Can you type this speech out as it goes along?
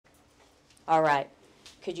All right.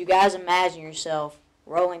 Could you guys imagine yourself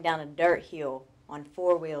rolling down a dirt hill on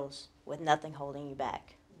 4 wheels with nothing holding you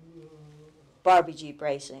back? Barbie Jeep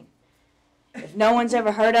racing. If no one's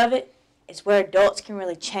ever heard of it, it's where adults can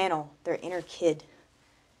really channel their inner kid.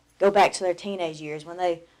 Go back to their teenage years when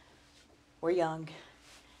they were young.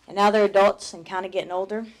 And now they're adults and kind of getting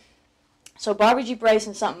older. So Barbie Jeep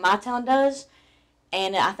racing is something my town does,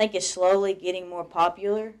 and I think it's slowly getting more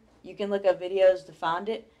popular. You can look up videos to find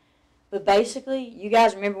it. But basically, you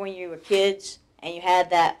guys remember when you were kids and you had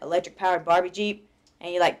that electric-powered Barbie Jeep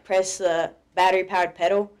and you like press the battery-powered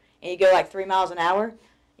pedal and you go like 3 miles an hour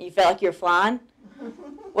and you felt like you were flying?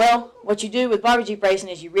 Well, what you do with Barbie Jeep racing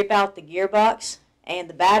is you rip out the gearbox and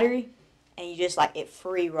the battery and you just like it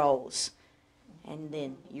free rolls and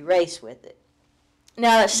then you race with it.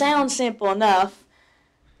 Now, that sounds simple enough,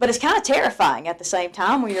 but it's kind of terrifying at the same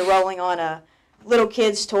time when you're rolling on a little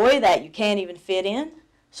kid's toy that you can't even fit in.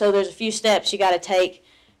 So there's a few steps you got to take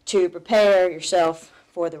to prepare yourself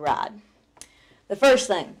for the ride. The first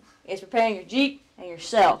thing is preparing your Jeep and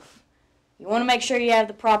yourself. You want to make sure you have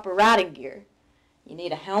the proper riding gear. You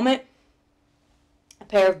need a helmet, a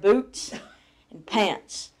pair of boots, and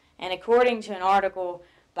pants. And according to an article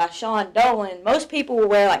by Sean Dolan, most people will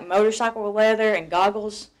wear like motorcycle leather and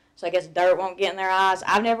goggles, so I guess dirt won't get in their eyes.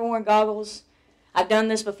 I've never worn goggles. I've done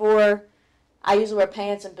this before. I usually wear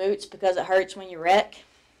pants and boots because it hurts when you wreck.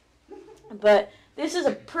 But this is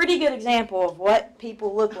a pretty good example of what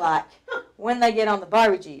people look like when they get on the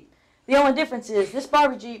Barbie Jeep. The only difference is this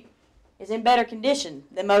Barbie Jeep is in better condition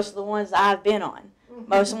than most of the ones I've been on.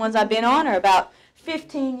 Most of the ones I've been on are about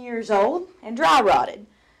 15 years old and dry rotted.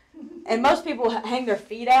 And most people hang their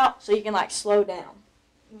feet out so you can like slow down.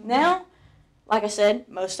 Now, like I said,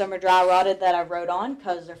 most of them are dry rotted that I rode on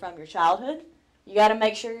because they're from your childhood. You got to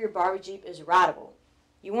make sure your Barbie Jeep is rideable.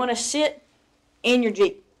 You want to sit in your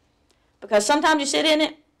Jeep because sometimes you sit in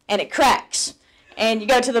it and it cracks and you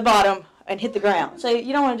go to the bottom and hit the ground. So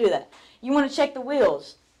you don't want to do that. You want to check the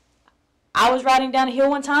wheels. I was riding down a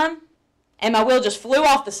hill one time and my wheel just flew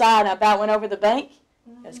off the side and I about went over the bank.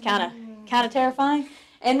 It was kind of terrifying.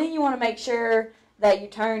 And then you want to make sure that you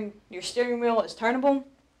turn your steering wheel is turnable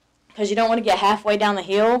because you don't want to get halfway down the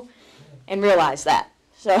hill and realize that.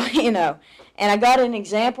 So, and I got an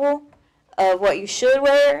example of what you should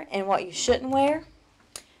wear and what you shouldn't wear.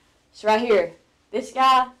 So right here, this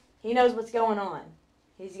guy, he knows what's going on.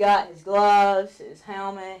 He's got his gloves, his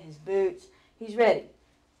helmet, his boots. He's ready.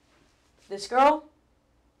 This girl,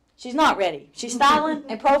 she's not ready. She's styling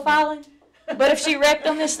and profiling, but if she wrecked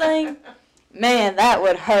on this thing, man, that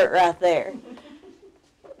would hurt right there.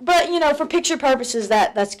 But, for picture purposes,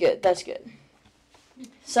 that's good. That's good.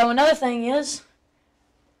 So another thing is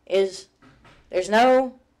there's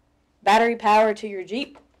no battery power to your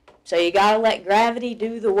Jeep, so you got to let gravity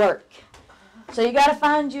do the work. So you got to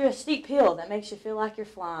find you a steep hill that makes you feel like you're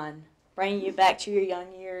flying, bring you back to your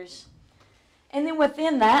young years. And then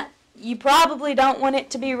within that, you probably don't want it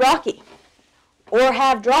to be rocky or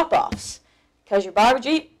have drop-offs because your Barbie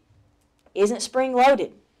Jeep isn't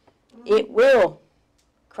spring-loaded. It will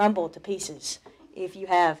crumble to pieces if you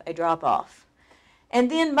have a drop-off. And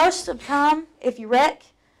then most of the time, if you wreck,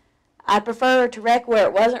 I prefer to wreck where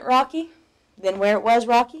it wasn't rocky than where it was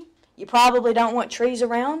rocky. You probably don't want trees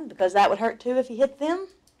around because that would hurt too if you hit them.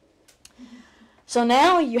 So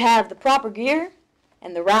now you have the proper gear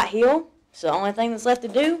and the right hill. So the only thing that's left to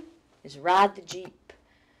do is ride the Jeep.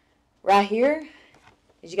 Right here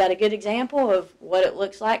is you got a good example of what it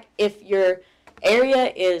looks like. If your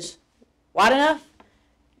area is wide enough,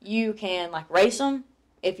 you can like race them.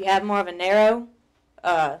 If you have more of a narrow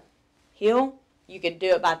hill, you could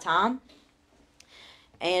do it by time.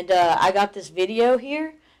 And I got this video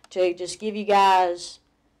here to just give you guys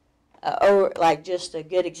just a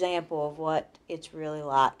good example of what it's really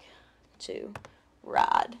like to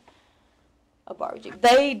ride a Barbie Jeep.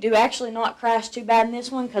 They do actually not crash too bad in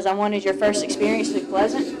this one because I wanted your first experience to be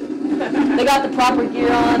pleasant. They got the proper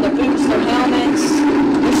gear on, their boots, their helmets,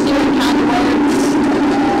 their steering kind of works,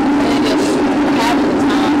 and just having the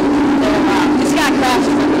time of their life. This guy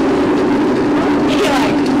crashes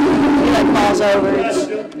he falls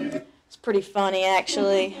over. It's pretty funny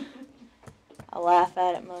actually. I laugh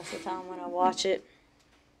at it most of the time when I watch it.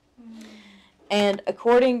 And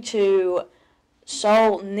according to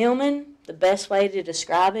Saul Nillman, the best way to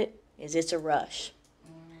describe it is it's a rush.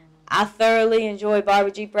 I thoroughly enjoy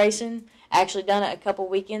Barbie Jeep racing. I actually done it a couple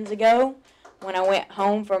weekends ago when I went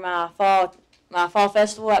home for my fall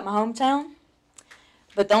festival at my hometown.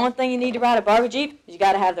 But the only thing you need to ride a Barbie Jeep is you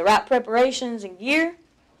got to have the right preparations and gear,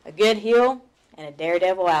 a good hill, and a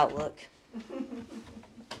daredevil outlook.